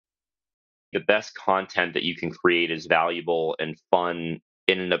the best content that you can create is valuable and fun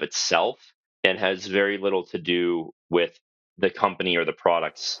in and of itself and has very little to do with the company or the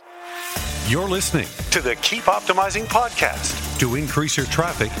products. You're listening to the Keep Optimizing podcast to increase your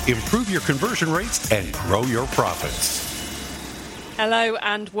traffic, improve your conversion rates, and grow your profits. Hello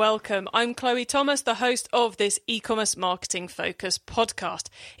and welcome. I'm Chloe Thomas, the host of this e-commerce marketing focus podcast.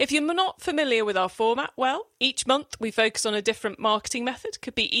 If you're not familiar with our format, well, each month we focus on a different marketing method,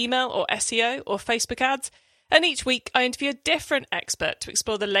 could be email or SEO or Facebook ads. And each week I interview a different expert to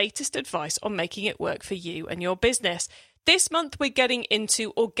explore the latest advice on making it work for you and your business. This month we're getting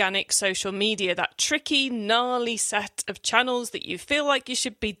into organic social media, that tricky, gnarly set of channels that you feel like you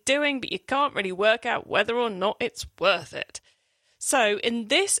should be doing, but you can't really work out whether or not it's worth it. So in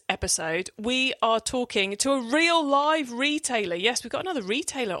this episode, we are talking to a real live retailer. Yes, we've got another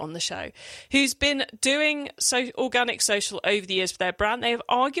retailer on the show who's been doing organic social over the years for their brand. They have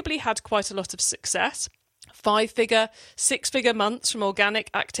arguably had quite a lot of success, 5-figure, 6-figure months from organic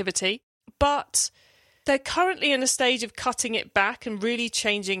activity, but they're currently in a stage of cutting it back and really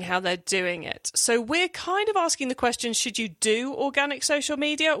changing how they're doing it. So we're kind of asking the question, should you do organic social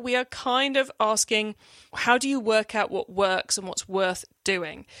media? We are kind of asking, how do you work out what works and what's worth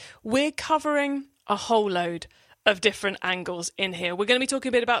doing? We're covering a whole load of different angles in here. We're going to be talking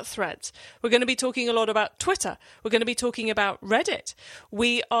a bit about threads. We're going to be talking a lot about Twitter. We're going to be talking about Reddit.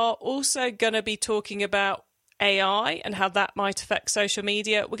 We are also going to be talking about AI and how that might affect social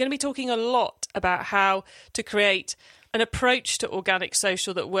media. We're going to be talking a lot about how to create an approach to organic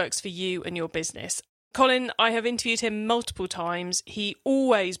social that works for you and your business. Colin, I have interviewed him multiple times. He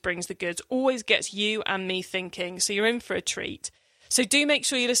always brings the goods, always gets you and me thinking, so you're in for a treat. So do make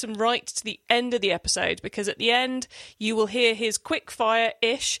sure you listen right to the end of the episode, because at the end you will hear his quick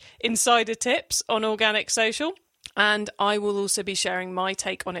fire-ish insider tips on organic social. And I will also be sharing my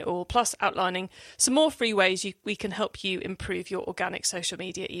take on it all, plus outlining some more free ways we can help you improve your organic social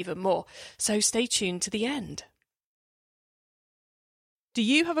media even more. So stay tuned to the end. Do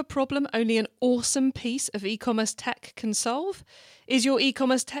you have a problem only an awesome piece of e-commerce tech can solve? Is your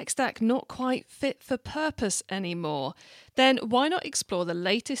e-commerce tech stack not quite fit for purpose anymore? Then why not explore the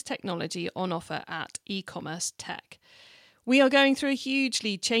latest technology on offer at e-commerce tech? We are going through a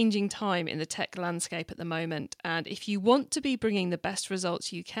hugely changing time in the tech landscape at the moment, and if you want to be bringing the best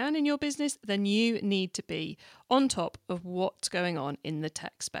results you can in your business, then you need to be on top of what's going on in the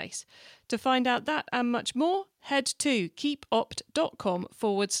tech space. To find out that and much more, head to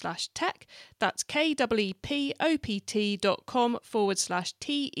keepopt.com/tech. That's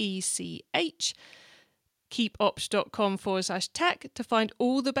keepopt.com/TECH. keepopt.com/tech to find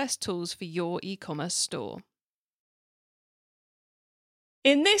all the best tools for your e-commerce store.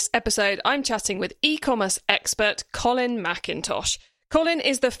 In this episode, I'm chatting with e-commerce expert Colin McIntosh. Colin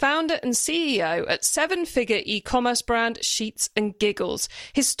is the founder and CEO at 7-figure e-commerce brand Sheets and Giggles.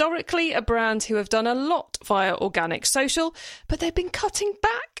 Historically, a brand who have done a lot via organic social, but they've been cutting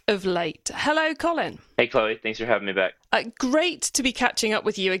back of late. Hello, Colin. Hey, Chloe. Thanks for having me back. Great to be catching up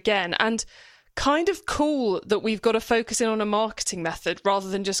with you again, and kind of cool that we've got to focus in on a marketing method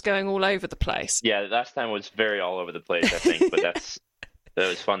rather than just going all over the place. Yeah, last time was very all over the place, I think, but that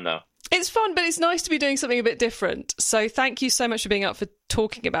was fun, though. It's fun, but it's nice to be doing something a bit different. So thank you so much for being up for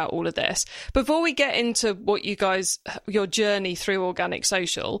talking about all of this. Before we get into what your journey through organic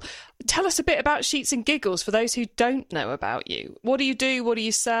social, tell us a bit about Sheets and Giggles for those who don't know about you. What do you do? What do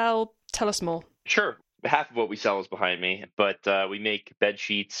you sell? Tell us more. Sure. Half of what we sell is behind me, but we make bed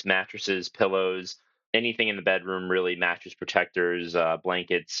sheets, mattresses, pillows, anything in the bedroom, really, mattress protectors,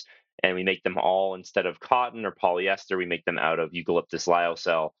 blankets. And we make them all, instead of cotton or polyester, we make them out of eucalyptus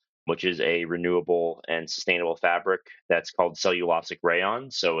lyocell, which is a renewable and sustainable fabric that's called cellulosic rayon.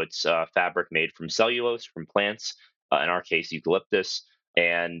 So it's fabric made from cellulose, from plants, in our case, eucalyptus.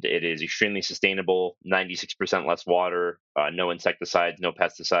 And it is extremely sustainable, 96% less water, no insecticides, no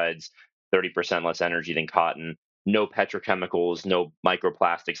pesticides, 30% less energy than cotton, no petrochemicals, no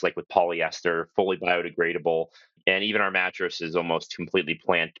microplastics like with polyester, fully biodegradable. And even our mattress is almost completely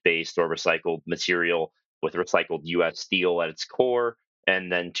plant-based or recycled material with recycled US steel at its core,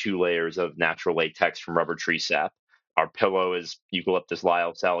 and then 2 layers of natural latex from rubber tree sap. Our pillow is eucalyptus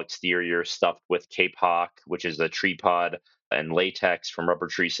lyocell exterior stuffed with kapok, which is a tree pod, and latex from rubber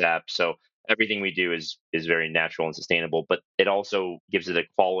tree sap. So everything we do is very natural and sustainable, but it also gives it a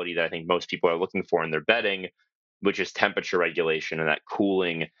quality that I think most people are looking for in their bedding, which is temperature regulation and that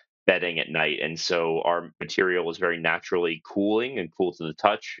cooling bedding at night. And so our material is very naturally cooling and cool to the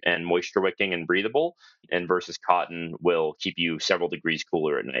touch and moisture wicking and breathable. And versus cotton will keep you several degrees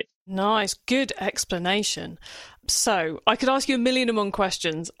cooler at night. Nice, good explanation. So I could ask you a million and one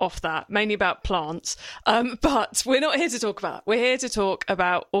questions off that, mainly about plants, but we're not here to talk about that. We're here to talk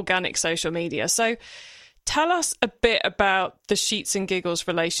about organic social media. So tell us a bit about the Sheets and Giggles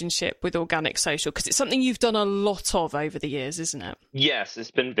relationship with organic social, because it's something you've done a lot of over the years, isn't it? Yes,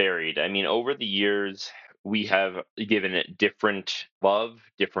 it's been varied. I mean, over the years, we have given it different love,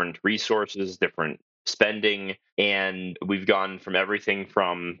 different resources, different spending, and we've gone from everything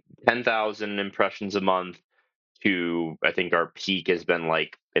from 10,000 impressions a month to, I think our peak has been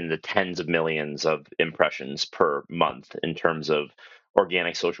like in the tens of millions of impressions per month in terms of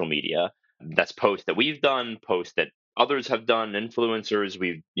organic social media. That's posts that we've done, posts that others have done, influencers.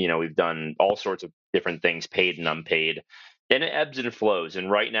 We've done all sorts of different things, paid and unpaid. And it ebbs and flows.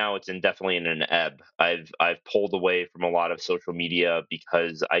 And right now it's definitely in an ebb. I've pulled away from a lot of social media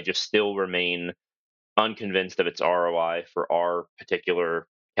because I just still remain unconvinced of its ROI for our particular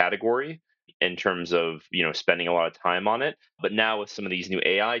category in terms of spending a lot of time on it. But now with some of these new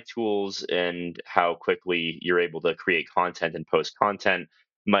AI tools and how quickly you're able to create content and post content,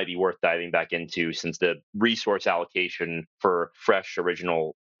 might be worth diving back into, since the resource allocation for fresh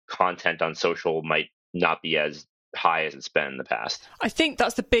original content on social might not be as high as it's been in the past. I think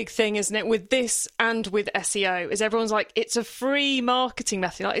that's the big thing, isn't it, with this and with SEO, is everyone's like, it's a free marketing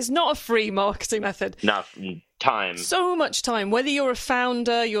method. Like, it's not a free marketing method. Not time. So much time, whether you're a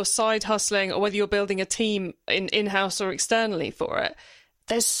founder, you're side hustling, or whether you're building a team in-house or externally for it.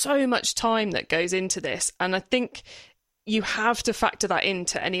 There's so much time that goes into this. And I think you have to factor that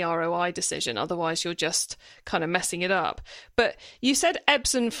into any ROI decision. Otherwise, you're just kind of messing it up. But you said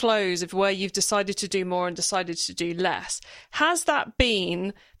ebbs and flows of where you've decided to do more and decided to do less. Has that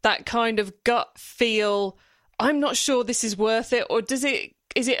been that kind of gut feel, I'm not sure this is worth it? Or is it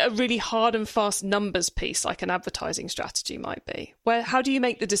a really hard and fast numbers piece like an advertising strategy might be? How do you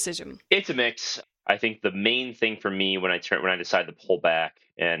make the decision? It's a mix. I think the main thing for me when I decided to pull back,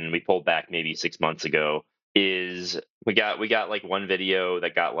 and we pulled back maybe 6 months ago, is we got like one video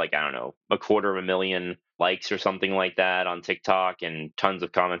that got like, I don't know, 250,000 likes or something like that on TikTok and tons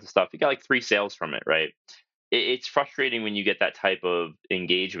of comments and stuff. We got like 3 sales from it, right? It's frustrating when you get that type of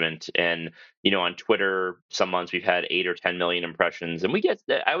engagement. And on Twitter, some months we've had 8 or 10 million impressions, and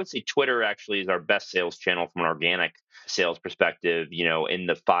I would say Twitter actually is our best sales channel from an organic sales perspective, in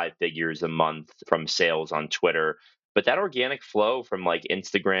the 5 figures a month from sales on Twitter. But that organic flow from like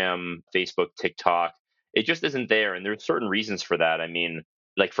Instagram, Facebook, TikTok, it just isn't there. And there's certain reasons for that. I mean,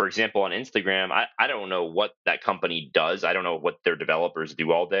 like, for example, on Instagram, I don't know what that company does. I don't know what their developers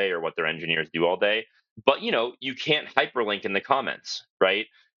do all day or what their engineers do all day. But, you can't hyperlink in the comments, right?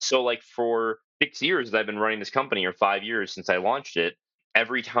 So like for 6 years that I've been running this company, or 5 years since I launched it,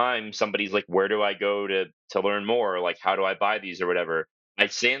 every time somebody's like, where do I go to learn more? Or like, how do I buy these or whatever?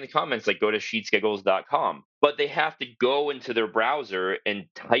 I'd say in the comments, like, go to sheetsgiggles.com, but they have to go into their browser and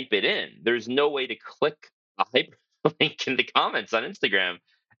type it in. There's no way to click a hyperlink in the comments on Instagram.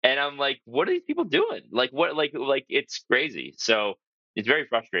 And I'm like, what are these people doing? Like, what, like it's crazy. So it's very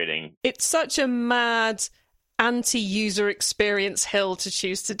frustrating. It's such a mad anti-user experience hill to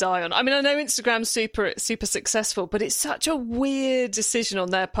choose to die on. I mean, I know Instagram's super successful, but it's such a weird decision on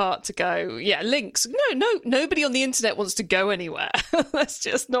their part to go, yeah, links. No, nobody on the internet wants to go anywhere. Let's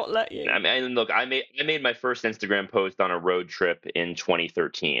just not let you. I mean, look, I made my first Instagram post on a road trip in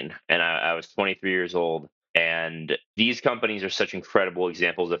 2013, and I was 23 years old. And these companies are such incredible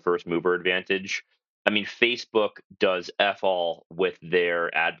examples of first mover advantage. I mean, Facebook does F all with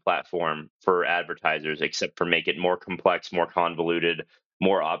their ad platform for advertisers, except for make it more complex, more convoluted,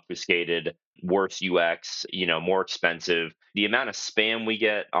 more obfuscated, worse UX, more expensive. The amount of spam we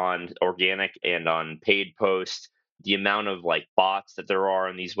get on organic and on paid posts, the amount of like bots that there are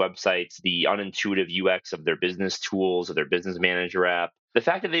on these websites, the unintuitive UX of their business tools, of their business manager app, the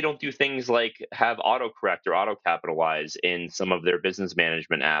fact that they don't do things like have autocorrect or auto capitalize in some of their business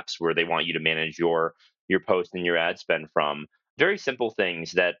management apps where they want you to manage your post and your ad spend from. Very simple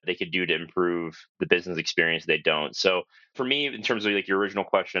things that they could do to improve the business experience. They don't. So for me, in terms of like your original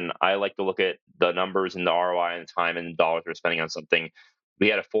question, I like to look at the numbers and the ROI and the time and the dollars we're spending on something. We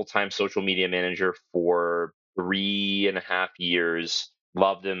had a full-time social media manager for 3.5 years.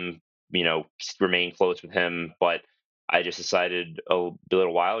 Loved him, remained close with him, but I just decided a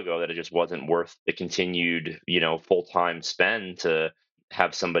little while ago that it just wasn't worth the continued, full-time spend to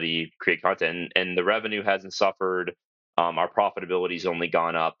have somebody create content. And the revenue hasn't suffered. Our profitability's only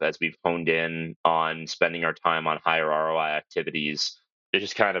gone up as we've honed in on spending our time on higher ROI activities. it's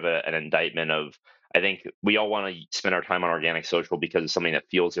just kind of an indictment of, I think we all want to spend our time on organic social because it's something that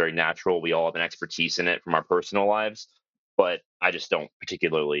feels very natural. We all have an expertise in it from our personal lives, but I just don't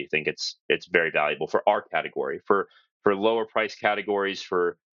particularly think it's very valuable for our category. For lower price categories,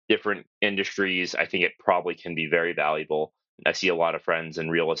 for different industries, I think it probably can be very valuable. I see a lot of friends in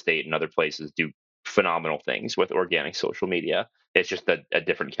real estate and other places do phenomenal things with organic social media. It's just a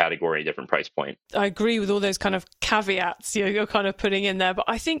different category, a different price point. I agree with all those kind of caveats you're kind of putting in there, but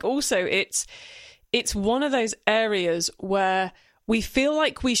I think also it's one of those areas where we feel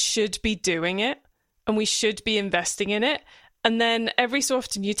like we should be doing it and we should be investing in it. And then every so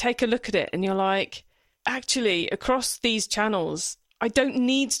often you take a look at it and you're like, actually, across these channels, I don't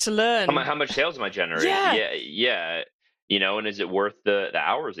need to learn. How much sales am I generating? Yeah. And is it worth the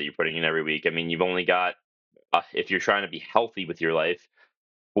hours that you're putting in every week? I mean, you've only got, if you're trying to be healthy with your life,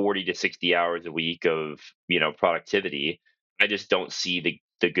 40 to 60 hours a week of, productivity. I just don't see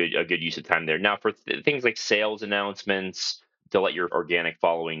a good use of time there. Now, for things like sales announcements, to let your organic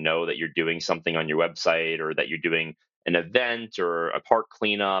following know that you're doing something on your website, or that you're doing an event or a park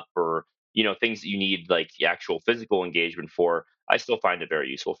cleanup, or things that you need like the actual physical engagement for, I still find it very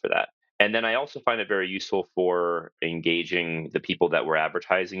useful for that. And then I also find it very useful for engaging the people that we're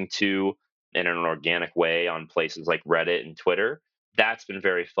advertising to in an organic way on places like Reddit and Twitter. That's been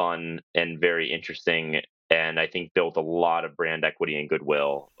very fun and very interesting, and I think built a lot of brand equity and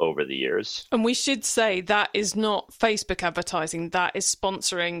goodwill over the years. And we should say that is not Facebook advertising. That is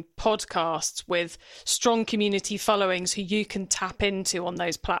sponsoring podcasts with strong community followings who you can tap into on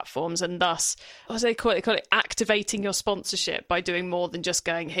those platforms, and thus, what do they call it? They call it activating your sponsorship by doing more than just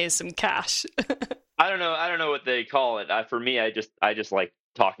going, here's some cash. I don't know what they call it. For me, I just like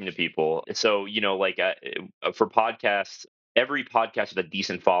talking to people. So, for podcasts, every podcast with a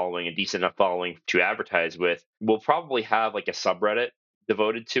decent enough following to advertise with will probably have like a subreddit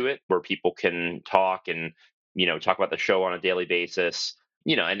devoted to it where people can talk and, talk about the show on a daily basis,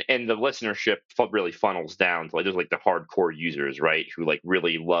 and the listenership really funnels down to like, there's like the hardcore users, right? Who like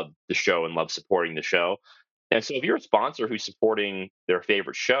really love the show and love supporting the show. And so if you're a sponsor who's supporting their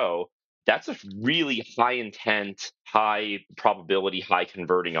favorite show, that's a really high intent, high probability, high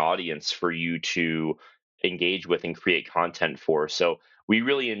converting audience for you to engage with and create content for. So we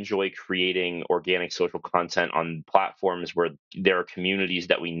really enjoy creating organic social content on platforms where there are communities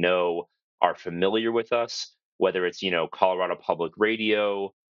that we know are familiar with us, whether it's, Colorado Public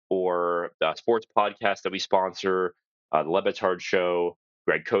Radio or a sports podcast that we sponsor, the Lebetard Show,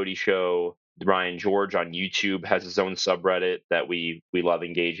 Greg Cody Show. Ryan George on YouTube has his own subreddit that we love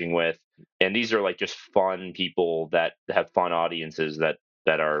engaging with. And these are like just fun people that have fun audiences that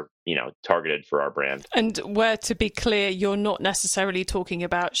are, targeted for our brand. And where, to be clear, you're not necessarily talking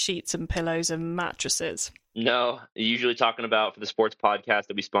about sheets and pillows and mattresses. No, usually talking about, for the sports podcast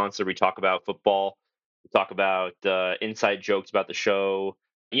that we sponsor, we talk about football. We talk about inside jokes about the show.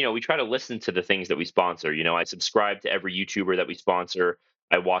 We try to listen to the things that we sponsor. I subscribe to every YouTuber that we sponsor.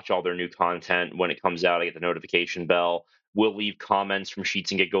 I watch all their new content. When it comes out, I get the notification bell. We'll leave comments from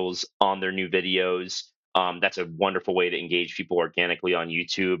Sheets and Giggles on their new videos. That's a wonderful way to engage people organically on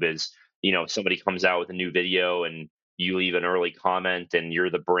YouTube is, if somebody comes out with a new video and you leave an early comment and you're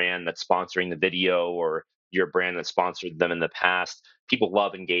the brand that's sponsoring the video, or you're a brand that sponsored them in the past, people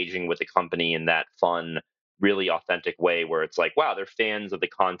love engaging with the company in that fun, really authentic way where it's like, wow, they're fans of the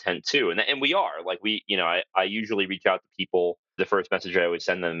content too. And we are like, I usually reach out to people. The first message I always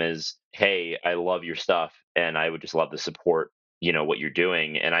send them is, hey, I love your stuff and I would just love to support, what you're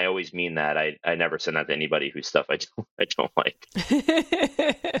doing. And I always mean that. I never send that to anybody whose stuff I don't like.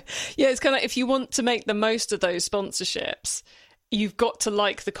 Yeah, it's kind of like, if you want to make the most of those sponsorships, you've got to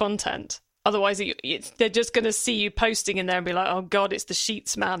like the content. Otherwise, they're just going to see you posting in there and be like, oh God, it's the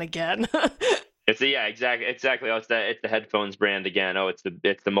Sheets man again. Exactly. Oh, it's the headphones brand again. Oh, it's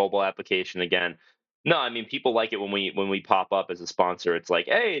the mobile application again. No, I mean, people like it when we pop up as a sponsor. It's like,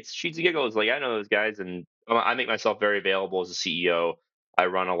 hey, it's Sheets and Giggles. Like, I know those guys, and I make myself very available as a CEO. I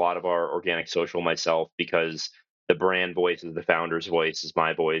run a lot of our organic social myself because the brand voice is the founder's voice, is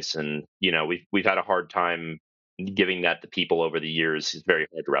my voice, and we've had a hard time giving that to people over the years. It's very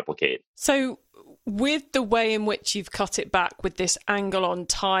hard to replicate. So, with the way in which you've cut it back with this angle on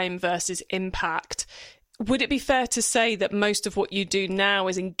time versus impact, would it be fair to say that most of what you do now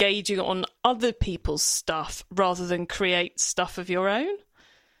is engaging on other people's stuff rather than create stuff of your own?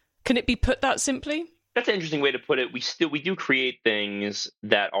 Can it be put that simply? That's an interesting way to put it. We do create things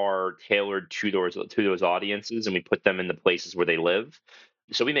that are tailored to those audiences, and we put them in the places where they live.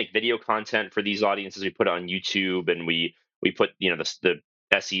 So we make video content for these audiences. We put it on YouTube, and we put the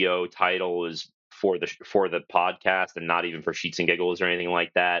SEO title is for the podcast and not even for Sheets and Giggles or anything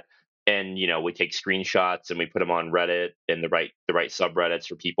like that. And we take screenshots and we put them on Reddit and the right subreddits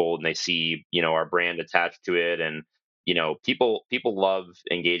for people, and they see our brand attached to it. And people love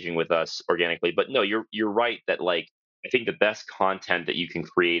engaging with us organically. But no, you're right that, like, I think the best content that you can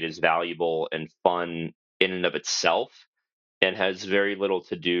create is valuable and fun in and of itself, and has very little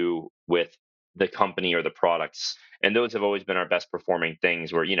to do with the company or the products. And those have always been our best performing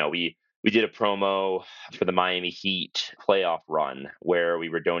things, where we did a promo for the Miami Heat playoff run where we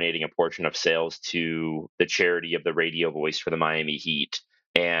were donating a portion of sales to the charity of the radio voice for the Miami Heat.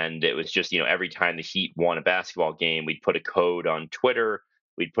 And it was just, every time the Heat won a basketball game, we'd put a code on Twitter,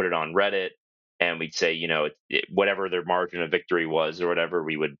 we'd put it on Reddit, and we'd say, whatever their margin of victory was or whatever,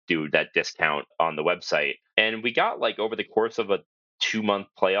 we would do that discount on the website. And we got, like, over the course of a 2-month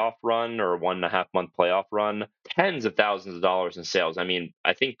playoff run or a 1.5-month playoff run, tens of thousands of dollars in sales. I mean,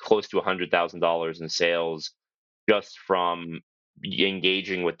 I think close to $100,000 in sales just from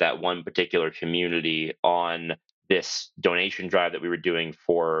engaging with that one particular community on this donation drive that we were doing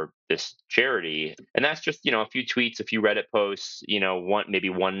for this charity. And that's just, a few tweets, a few Reddit posts, maybe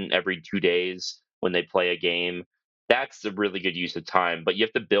one every 2 days when they play a game. That's a really good use of time. But you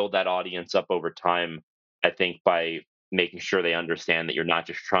have to build that audience up over time, I think, by making sure they understand that you're not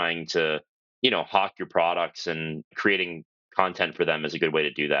just trying to, hawk your products, and creating content for them is a good way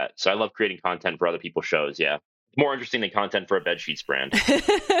to do that. So I love creating content for other people's shows. Yeah. More interesting than content for a bedsheets brand.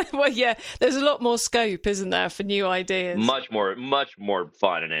 Well, yeah, there's a lot more scope, isn't there, for new ideas? Much more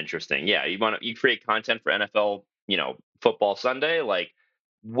fun and interesting. Yeah, you create content for NFL, football Sunday, like,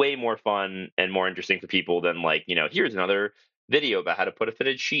 way more fun and more interesting for people than, like, here's another video about how to put a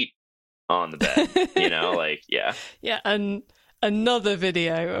fitted sheet on the bed. Like, yeah. Yeah, and another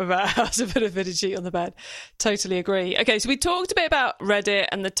video about how to put a fitted sheet on the bed. Totally agree. Okay, so we talked a bit about Reddit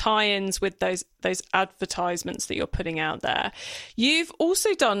and the tie-ins with those advertisements that you're putting out there. You've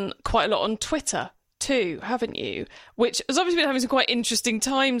also done quite a lot on Twitter too, haven't you? Which has obviously been having some quite interesting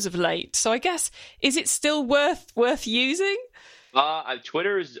times of late. So I guess, is it still worth using?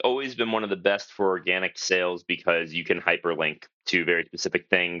 Twitter has always been one of the best for organic sales because you can hyperlink to very specific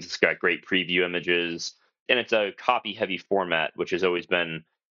things. It's got great preview images, and it's a copy heavy format, which has always been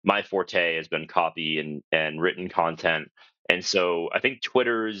my forte, has been copy and written content. And so I think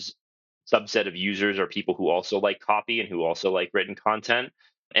Twitter's subset of users are people who also like copy and who also like written content.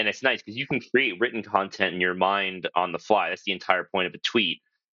 And it's nice because you can create written content in your mind on the fly. That's the entire point of a tweet,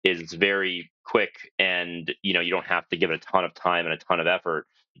 is it's very quick, and you don't have to give it a ton of time and a ton of effort,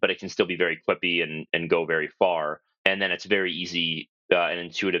 but it can still be very quippy and go very far. And then it's very easy and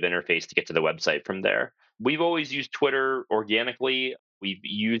intuitive interface to get to the website from there. We've always used Twitter organically. We've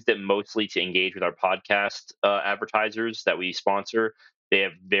used it mostly to engage with our podcast advertisers that we sponsor. They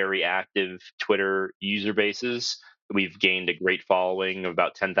have very active Twitter user bases. We've gained a great following of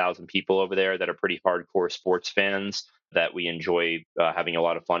about 10,000 people over there that are pretty hardcore sports fans that we enjoy having a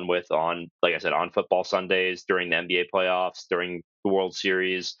lot of fun with on, like I said, on football Sundays, during the NBA playoffs, during the World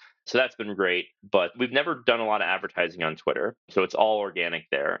Series. So that's been great, but we've never done a lot of advertising on Twitter. So it's all organic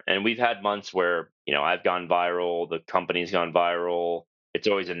there. And we've had months where, I've gone viral, the company's gone viral. It's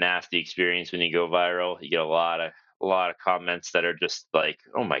always a nasty experience when you go viral. You get a lot of comments that are just like,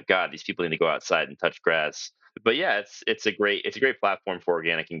 oh my God, these people need to go outside and touch grass. But yeah, it's a great platform for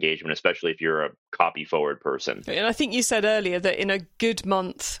organic engagement, especially if you're a copy forward person. And I think you said earlier that in a good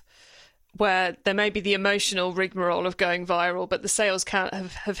month where there may be the emotional rigmarole of going viral, but the sales count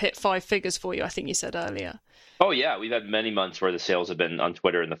have hit 5 figures for you, I think you said earlier. Oh yeah, we've had many months where the sales have been on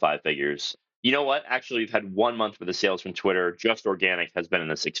Twitter in the 5 figures. You know what? Actually, we've had 1 month where the sales from Twitter, just organic, has been in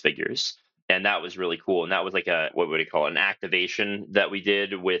the 6 figures. And that was really cool. And that was like what would you call it, an activation that we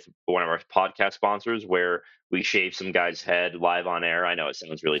did with one of our podcast sponsors, where we shaved some guy's head live on air. I know it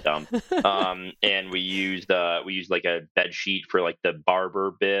sounds really dumb. And we used like a bed sheet for like the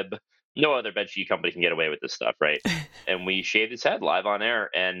barber bib. No other bed sheet company can get away with this stuff, right? And we shaved his head live on air,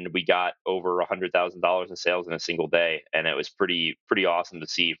 and we got over $100,000 in sales in a single day. And it was pretty awesome to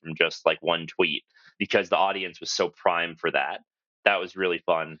see from just like one tweet, because the audience was so primed for that. That was really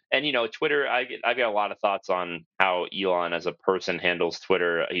fun. And, Twitter, I've got a lot of thoughts on how Elon as a person handles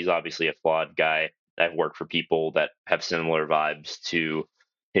Twitter. He's obviously a flawed guy. I've worked for people that have similar vibes to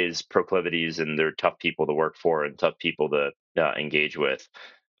his proclivities, and they're tough people to work for and tough people to engage with.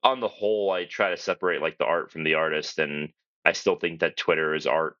 On the whole, I try to separate like the art from the artist, and I still think that Twitter is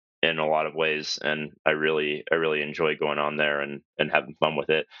art in a lot of ways, and I really enjoy going on there and having fun with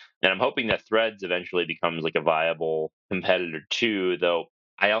it. And I'm hoping that Threads eventually becomes like a viable competitor too, though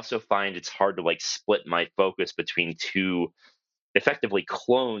I also find it's hard to like split my focus between two effectively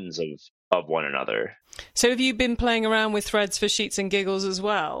clones of of one another. So have you been playing around with Threads for Sheets and Giggles as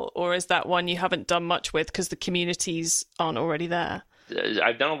well? Or is that one you haven't done much with because the communities aren't already there?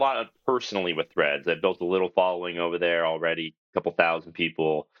 I've done a lot of personally with Threads. I've built a little following over there already, a couple thousand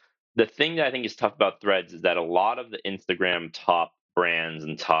people. The thing that I think is tough about Threads is that a lot of the Instagram top brands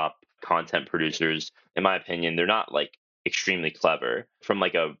and top content producers, in my opinion, they're not like extremely clever from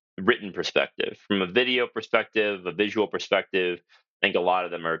like a written perspective. From a video perspective, a visual perspective, I think a lot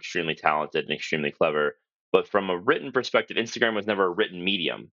of them are extremely talented and extremely clever. But from a written perspective, Instagram was never a written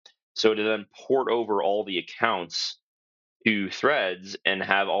medium. So to then port over all the accounts to Threads and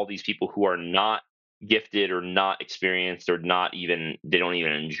have all these people who are not gifted or not experienced or not even, they don't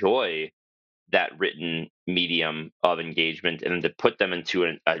even enjoy that written medium of engagement, and then to put them into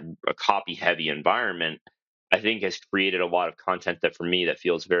a copy heavy environment, I think has created a lot of content that for me that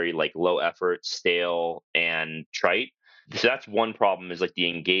feels very like low effort, stale, and trite. So that's one problem, is like the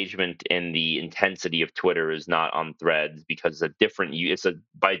engagement and the intensity of Twitter is not on Threads because it's a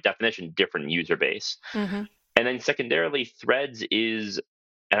by definition different user base. Mm-hmm. And then secondarily, Threads is,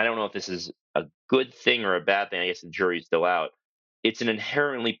 and I don't know if this is a good thing or a bad thing, I guess the jury's still out. It's an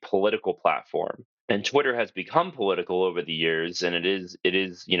inherently political platform. And Twitter has become political over the years, and it is,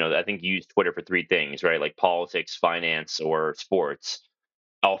 I think you use Twitter for three things, right? Like politics, finance, or sports.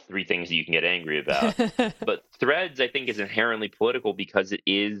 All three things that you can get angry about. But Threads, I think, is inherently political because it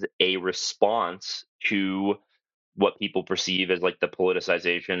is a response to what people perceive as like the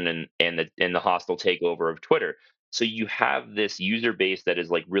politicization and the hostile takeover of Twitter. So you have this user base that is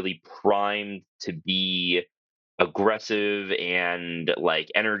like really primed to be aggressive and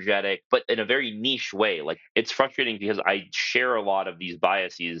like energetic, but in a very niche way. Like it's frustrating because I share a lot of these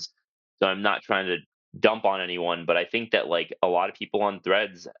biases, so I'm not trying to dump on anyone, but I think that like a lot of people on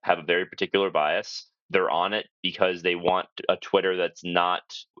Threads have a very particular bias. They're on it because they want a Twitter that's not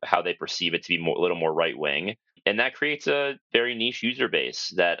how they perceive it to be a little more right wing. And that creates a very niche user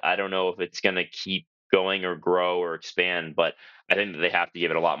base that I don't know if it's going to keep going or grow or expand, but I think that they have to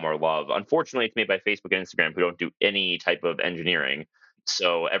give it a lot more love. Unfortunately, it's made by Facebook and Instagram, who don't do any type of engineering.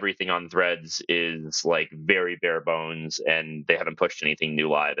 So everything on Threads is like very bare bones, and they haven't pushed anything new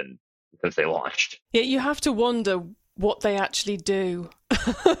live since they launched. Yeah, you have to wonder what they actually do.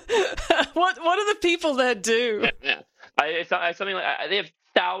 What do the people there do? Yeah. It's something like they have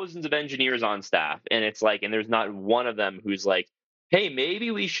thousands of engineers on staff, and it's like, and there's not one of them who's like, hey,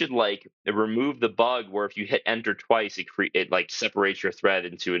 maybe we should like remove the bug where if you hit enter twice, it like separates your thread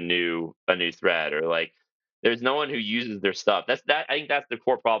into a new thread, or like there's no one who uses their stuff. I think that's the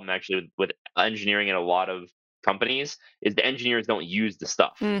core problem actually with engineering in a lot of companies, is the engineers don't use the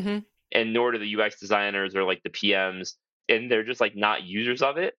stuff, and nor do the UX designers or like the PMs, and they're just like not users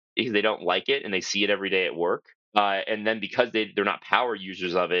of it because they don't like it and they see it every day at work. And then because they're not power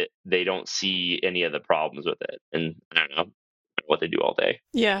users of it, they don't see any of the problems with it. And I don't know what they do all day.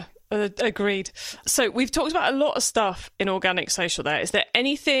 Yeah, agreed. So we've talked about a lot of stuff in organic social there. Is there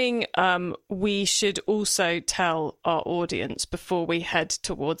anything we should also tell our audience before we head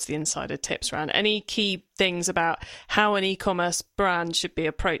towards the insider tips round? Any key things about how an e-commerce brand should be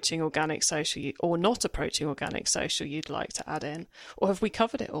approaching organic social or not approaching organic social you'd like to add in? Or have we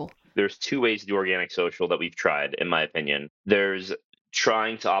covered it all? There's two ways to do organic social that we've tried, in my opinion. There's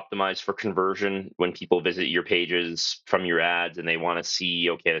trying to optimize for conversion when people visit your pages from your ads and they want to see,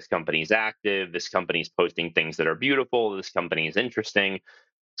 okay, this company's active, this company's posting things that are beautiful, this company is interesting.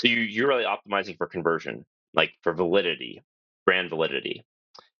 So you're really optimizing for conversion, like for validity, brand validity.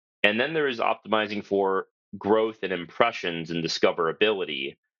 And then there is optimizing for growth and impressions and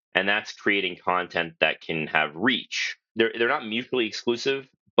discoverability. And that's creating content that can have reach. They're not mutually exclusive,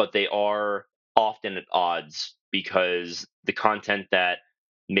 but they are often at odds, because the content that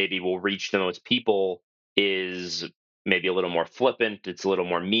maybe will reach the most people is maybe a little more flippant, it's a little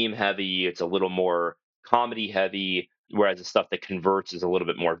more meme heavy, it's a little more comedy heavy, whereas the stuff that converts is a little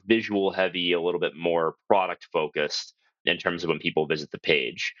bit more visual heavy, a little bit more product focused in terms of when people visit the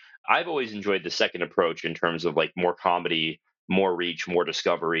page. I've always enjoyed the second approach in terms of like more comedy, more reach, more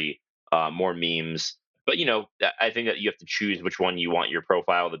discovery, more memes. But, I think that you have to choose which one you want your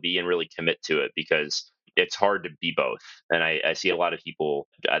profile to be and really commit to it, because it's hard to be both. And I see a lot of people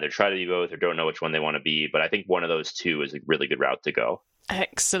either try to be both or don't know which one they want to be. But I think one of those two is a really good route to go.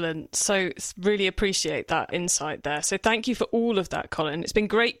 Excellent. So really appreciate that insight there. So thank you for all of that, Colin. It's been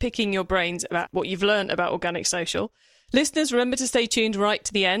great picking your brains about what you've learned about organic social. Listeners, remember to stay tuned right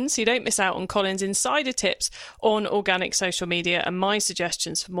to the end so you don't miss out on Colin's insider tips on organic social media and my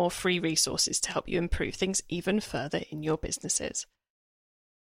suggestions for more free resources to help you improve things even further in your businesses.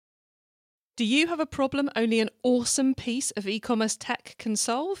 Do you have a problem only an awesome piece of e-commerce tech can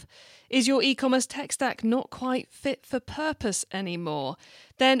solve? Is your e-commerce tech stack not quite fit for purpose anymore?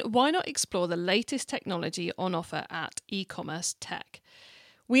 Then why not explore the latest technology on offer at e-commerce tech?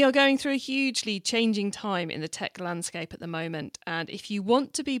 We are going through a hugely changing time in the tech landscape at the moment, and if you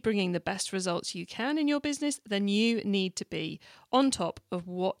want to be bringing the best results you can in your business, then you need to be on top of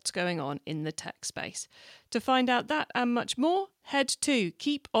what's going on in the tech space. To find out that and much more, head to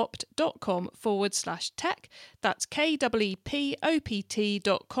keepopt.com/tech. That's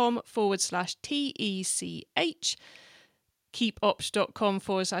keepopt.com/TECH.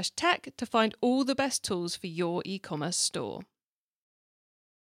 keepopt.com/tech to find all the best tools for your e-commerce store.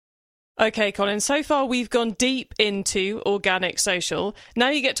 Okay, Colin, so far we've gone deep into organic social. Now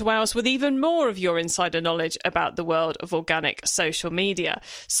you get to wow us with even more of your insider knowledge about the world of organic social media.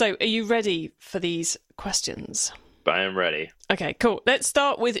 So are you ready for these questions? I am ready. Okay, cool. Let's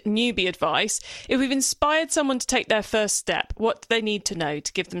start with newbie advice. If we've inspired someone to take their first step, what do they need to know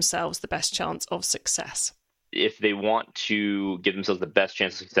to give themselves the best chance of success? If they want to give themselves the best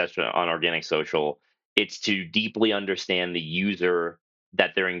chance of success on organic social, it's to deeply understand the user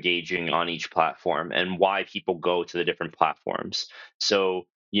that they're engaging on each platform and why people go to the different platforms. So,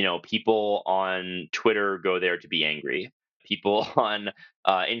 people on Twitter go there to be angry. People on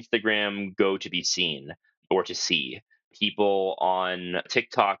Instagram go to be seen or to see. People on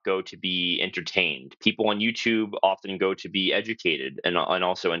TikTok go to be entertained. People on YouTube often go to be educated and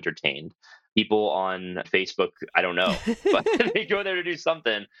also entertained. People on Facebook, I don't know, but they go there to do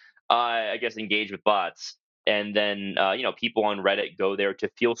something. I guess engage with bots. And then, people on Reddit go there to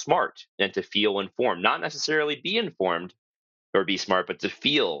feel smart and to feel informed, not necessarily be informed or be smart, but to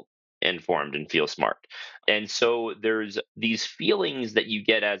feel informed and feel smart. And so there's these feelings that you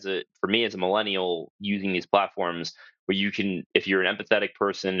get for me as a millennial using these platforms where you can, if you're an empathetic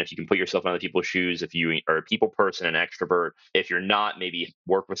person, if you can put yourself in other people's shoes, if you are a people person, an extrovert, if you're not, maybe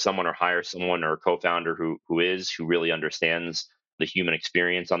work with someone or hire someone or a co-founder who really understands the human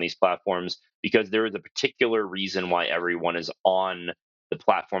experience on these platforms, because there is a particular reason why everyone is on the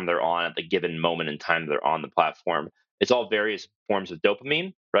platform they're on at the given moment in time they're on the platform. It's all various forms of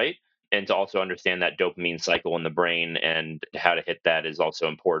dopamine, right? And to also understand that dopamine cycle in the brain and how to hit that is also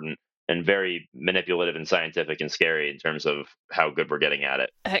important and very manipulative and scientific and scary in terms of how good we're getting at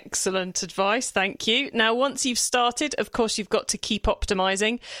it. Excellent advice. Thank you. Now, once you've started, of course, you've got to keep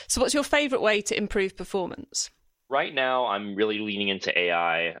optimizing. So what's your favorite way to improve performance? Right now, I'm really leaning into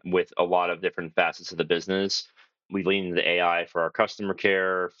AI with a lot of different facets of the business. We lean into AI for our customer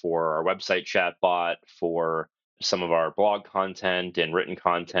care, for our website chatbot, for some of our blog content and written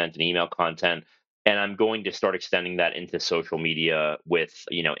content and email content. And I'm going to start extending that into social media with,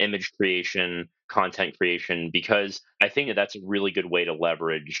 image creation, content creation, because I think that that's a really good way to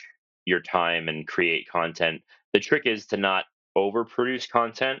leverage your time and create content. The trick is to not overproduce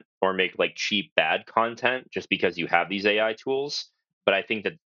content or make like cheap bad content just because you have these AI tools. But I think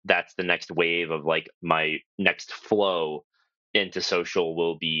that that's the next wave of like my next flow into social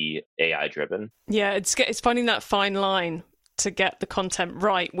will be AI driven. Yeah, it's finding that fine line to get the content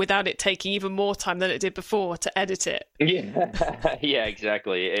right without it taking even more time than it did before to edit it. Yeah, yeah,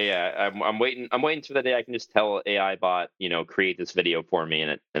 exactly. Yeah, I'm waiting. I'm waiting for the day I can just tell AI bot, create this video for me,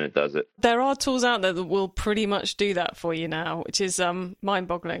 and it does it. There are tools out there that will pretty much do that for you now, which is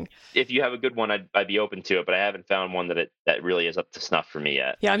mind-boggling. If you have a good one, I'd be open to it, but I haven't found one that really is up to snuff for me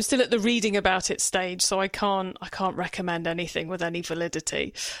yet. Yeah, I'm still at the reading about it stage, so I can't recommend anything with any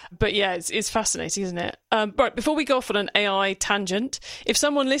validity. But yeah, it's fascinating, isn't it? Right, before we go off on an AI tangent, if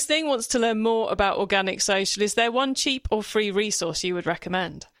someone listening wants to learn more about organic social, is there one cheap or free resource you would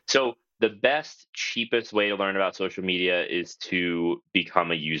recommend? So the best, cheapest way to learn about social media is to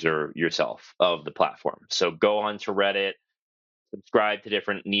become a user yourself of the platform. So go onto Reddit, subscribe to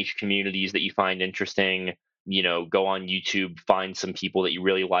different niche communities that you find interesting. Go on YouTube, find some people that you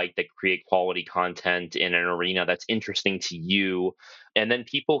really like that create quality content in an arena that's interesting to you. And then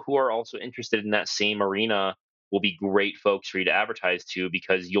people who are also interested in that same arena will be great folks for you to advertise to,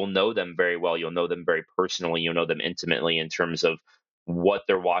 because you'll know them very well. You'll know them very personally. You'll know them intimately in terms of what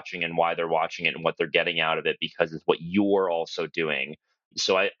they're watching and why they're watching it and what they're getting out of it, because it's what you're also doing.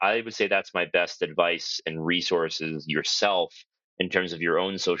 So I would say that's my best advice and resources yourself in terms of your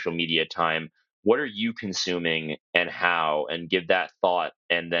own social media time. What are you consuming and how? And give that thought,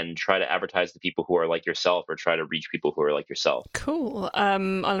 and then try to advertise to people who are like yourself, or try to reach people who are like yourself. Cool. I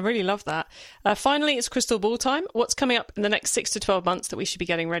really love that. Finally, it's crystal ball time. What's coming up in the next 6 to 12 months that we should be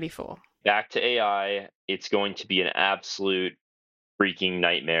getting ready for? Back to AI. It's going to be an absolute freaking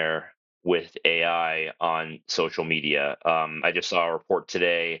nightmare with AI on social media. I just saw a report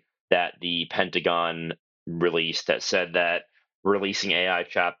today that the Pentagon released that said that releasing AI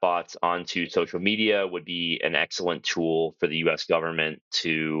chatbots onto social media would be an excellent tool for the US government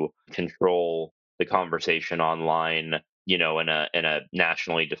to control the conversation online, in a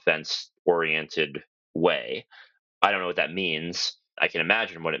nationally defense oriented way. I don't know what that means. I can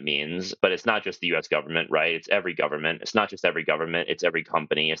imagine what it means, but it's not just the US government, right? It's every government. It's not just every government, it's every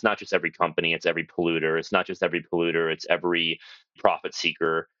company. It's not just every company, it's every polluter. It's not just every polluter, it's every profit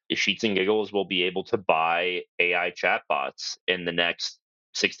seeker. Sheets and Giggles will be able to buy AI chatbots in the next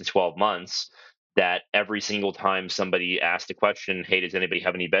 6 to 12 months that every single time somebody asks a question, hey, does anybody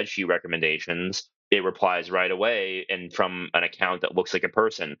have any bedsheet recommendations? It replies right away and from an account that looks like a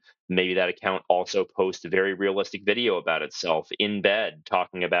person. Maybe that account also posts a very realistic video about itself in bed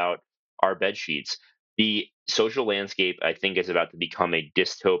talking about our bed sheets. The social landscape, I think, is about to become a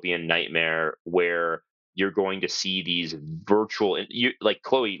dystopian nightmare where you're going to see these virtual, like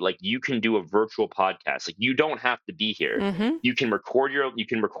Chloe, like you can do a virtual podcast. Like you don't have to be here. Mm-hmm. You can record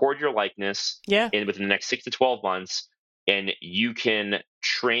your likeness within the next 6 to 12 months, and you can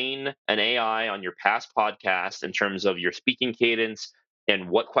train an AI on your past podcast in terms of your speaking cadence and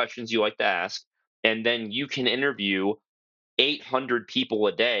what questions you like to ask. And then you can interview 800 people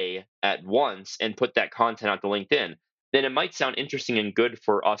a day at once and put that content out to LinkedIn. Then it might sound interesting and good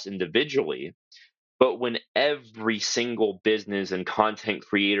for us individually. But when every single business and content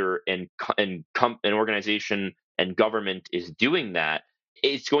creator and organization and government is doing that,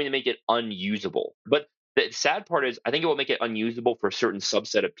 it's going to make it unusable. But the sad part is, I think it will make it unusable for a certain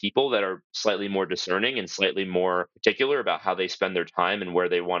subset of people that are slightly more discerning and slightly more particular about how they spend their time and where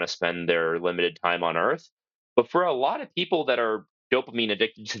they want to spend their limited time on Earth. But for a lot of people that are dopamine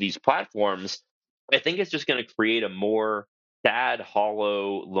addicted to these platforms, I think it's just going to create a more sad,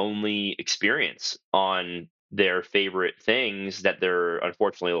 hollow, lonely experience on their favorite things that they're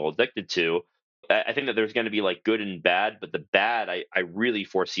unfortunately a little addicted to. I think that there's going to be like good and bad, but the bad, I really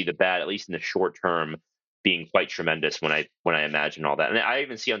foresee the bad, at least in the short term, being quite tremendous when I imagine all that. And I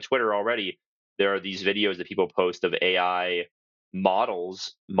even see on Twitter already there are these videos that people post of AI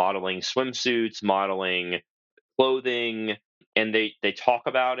models modeling swimsuits, modeling clothing, and they talk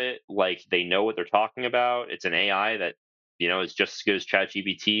about it like they know what they're talking about. It's an AI that is just as good as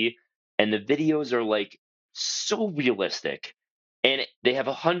ChatGPT, and the videos are like so realistic, and they have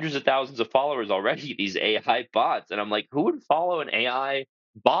hundreds of thousands of followers already. These AI bots, and I'm like, who would follow an AI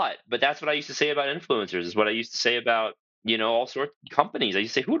bot? But that's what I used to say about influencers. Is what I used to say about all sorts of companies. I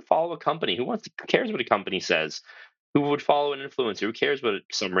used to say, who would follow a company? Who cares what a company says? Who would follow an influencer? Who cares what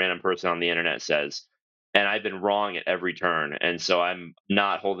some random person on the internet says? And I've been wrong at every turn. And so I'm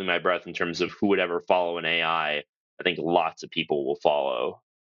not holding my breath in terms of who would ever follow an AI. I think lots of people will follow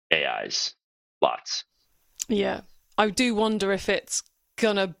AIs. Lots. Yeah. I do wonder if it's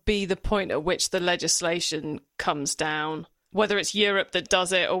going to be the point at which the legislation comes down, whether it's Europe that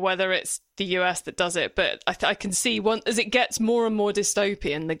does it or whether it's the US that does it. But I can see as it gets more and more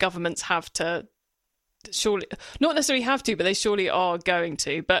dystopian, the governments have to surely, not necessarily have to, but they surely are going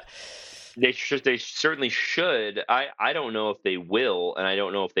to. But They certainly should. I don't know if they will, and I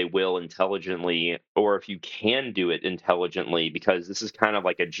don't know if they will intelligently, or if you can do it intelligently, because this is kind of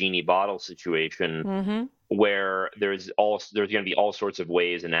like a genie bottle situation where there's going to be all sorts of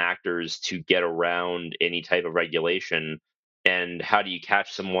ways and actors to get around any type of regulation. And how do you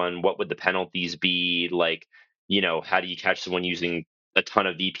catch someone? What would the penalties be? Like, how do you catch someone using a ton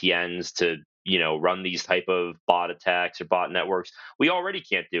of VPNs to run these type of bot attacks or bot networks? We already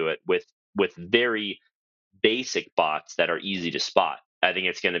can't do it with very basic bots that are easy to spot. I think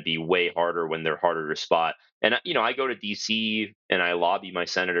it's going to be way harder when they're harder to spot. And I go to DC and I lobby my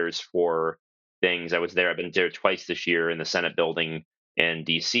senators for things. I've been there twice this year in the Senate building in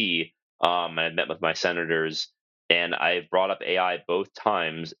DC. And I met with my senators, and I've brought up AI both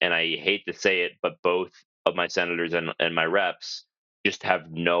times. And I hate to say it, but both of my senators and my reps just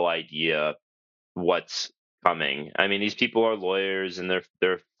have no idea what's coming. I mean, these people are lawyers and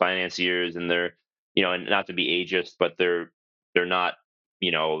they're financiers, and they're and not to be ageist, but they're not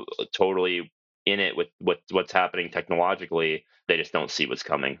totally in it with what's happening technologically. They just don't see what's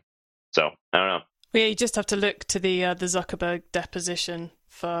coming. So I don't know. Yeah, you just have to look to the Zuckerberg deposition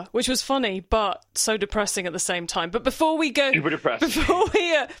which was funny but so depressing at the same time. But before we go,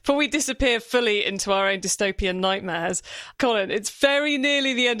 before we disappear fully into our own dystopian nightmares, Colin, it's very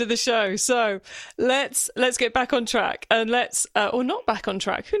nearly the end of the show, so let's get back on track, and or not back on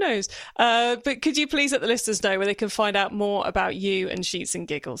track, who knows? But could you please let the listeners know where they can find out more about you and Sheets and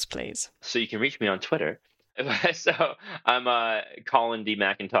Giggles, please? So you can reach me on Twitter. So I'm Colin D.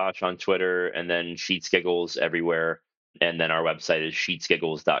 McIntosh on Twitter, and then Sheets Giggles everywhere. And then our website is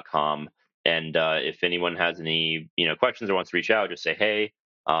sheetsgiggles.com. And if anyone has any questions or wants to reach out, just say hey.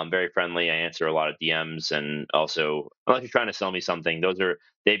 I'm very friendly. I answer a lot of DMs, and also unless you're trying to sell me something,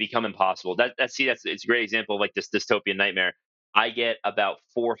 they become impossible. It's a great example of like this dystopian nightmare. I get about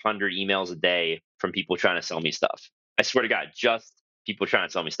 400 emails a day from people trying to sell me stuff. I swear to God, just people trying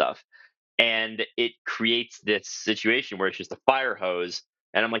to sell me stuff. And it creates this situation where it's just a fire hose.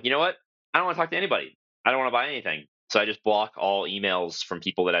 And I'm like, you know what? I don't want to talk to anybody. I don't want to buy anything. So I just block all emails from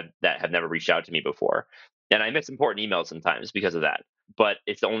people that have never reached out to me before. And I miss important emails sometimes because of that. But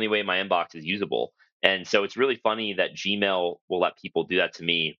it's the only way my inbox is usable. And so it's really funny that Gmail will let people do that to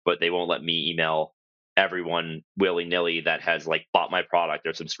me, but they won't let me email everyone willy-nilly that has like bought my product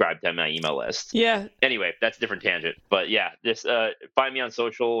or subscribed to my email list. Yeah. Anyway, that's a different tangent. But yeah, just find me on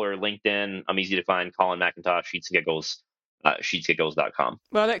social or LinkedIn. I'm easy to find. Colin McIntosh, Sheets and Giggles. Sheetsgiggles.com.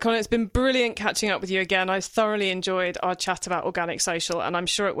 Well, look, Colin, it's been brilliant catching up with you again. I thoroughly enjoyed our chat about organic social, and I'm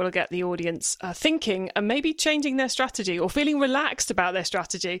sure it will get the audience thinking and maybe changing their strategy or feeling relaxed about their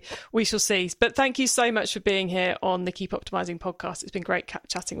strategy. We shall see. But thank you so much for being here on the Keep Optimizing podcast. It's been great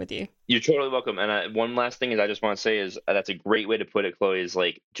chatting with you. You're totally welcome. And one last thing is I just want to say is that's a great way to put it, Chloe, is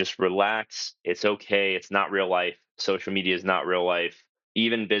like just relax. It's okay. It's not real life. Social media is not real life.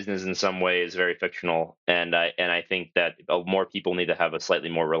 Even business in some way is very fictional. And I think that more people need to have a slightly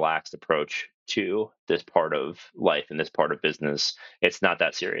more relaxed approach to this part of life and this part of business. It's not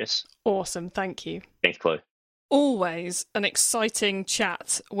that serious. Awesome. Thank you. Thanks, Chloe. Always an exciting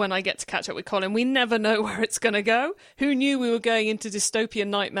chat when I get to catch up with Colin. We never know where it's going to go. Who knew we were going into dystopian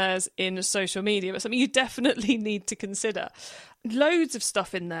nightmares in social media? But something you definitely need to consider. Loads of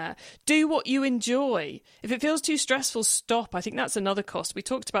stuff in there. Do what you enjoy. If it feels too stressful, stop. I think that's another cost. We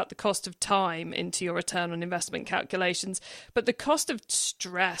talked about the cost of time into your return on investment calculations, but the cost of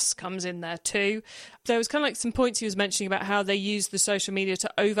stress comes in there too. There was kind of like some points he was mentioning about how they use the social media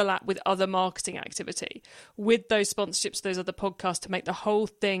to overlap with other marketing activity, with those sponsorships, those other podcasts, to make the whole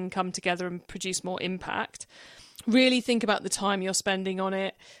thing come together and produce more impact. Really think about the time you're spending on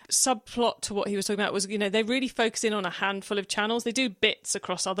it. Subplot to what he was talking about was, they really focus in on a handful of channels. They do bits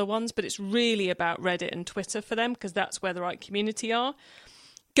across other ones, but it's really about Reddit and Twitter for them because that's where the right community are.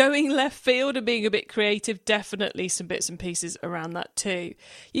 Going left field and being a bit creative, definitely some bits and pieces around that too.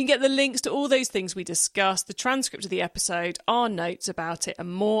 You can get the links to all those things we discussed, the transcript of the episode, our notes about it,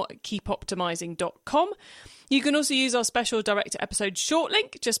 and more at keepoptimizing.com. You can also use our special direct to episode short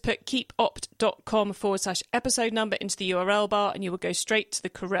link. Just put keepopt.com/episode number into the URL bar and you will go straight to the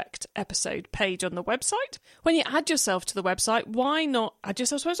correct episode page on the website. When you add yourself to the website, why not add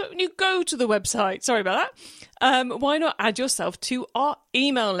yourself to the website when you go to the website? Sorry about that. Why not add yourself to our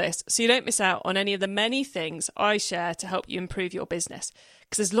email list so you don't miss out on any of the many things I share to help you improve your business?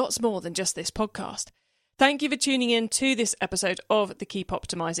 Because there's lots more than just this podcast. Thank you for tuning in to this episode of the Keep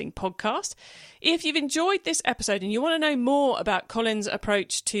Optimizing podcast. If you've enjoyed this episode and you want to know more about Colin's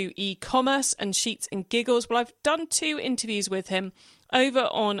approach to e-commerce and Sheets and Giggles, well, I've done 2 interviews with him over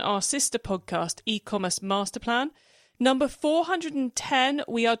on our sister podcast, E-commerce Master Plan. Number 410,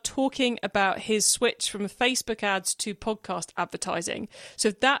 we are talking about his switch from Facebook ads to podcast advertising. So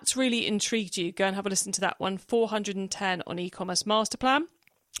if that's really intrigued you, go and have a listen to that one, 410 on E-commerce Master Plan.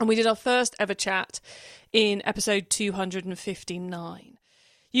 And we did our first ever chat in episode 259.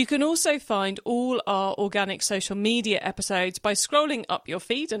 You can also find all our organic social media episodes by scrolling up your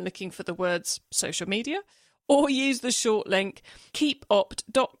feed and looking for the words social media, or use the short link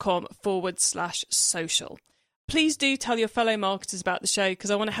keepopt.com/social. Please do tell your fellow marketers about the show because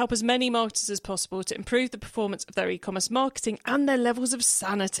I want to help as many marketers as possible to improve the performance of their e-commerce marketing and their levels of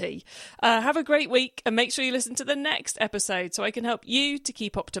sanity. Have a great week and make sure you listen to the next episode so I can help you to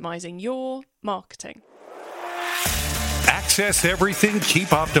keep optimizing your marketing. Access everything Keep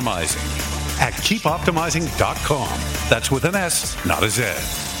Optimizing at keepoptimizing.com. That's with an S, not a Z.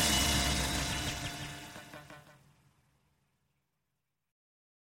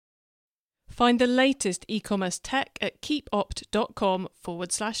 Find the latest e-commerce tech at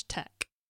keepopt.com/tech.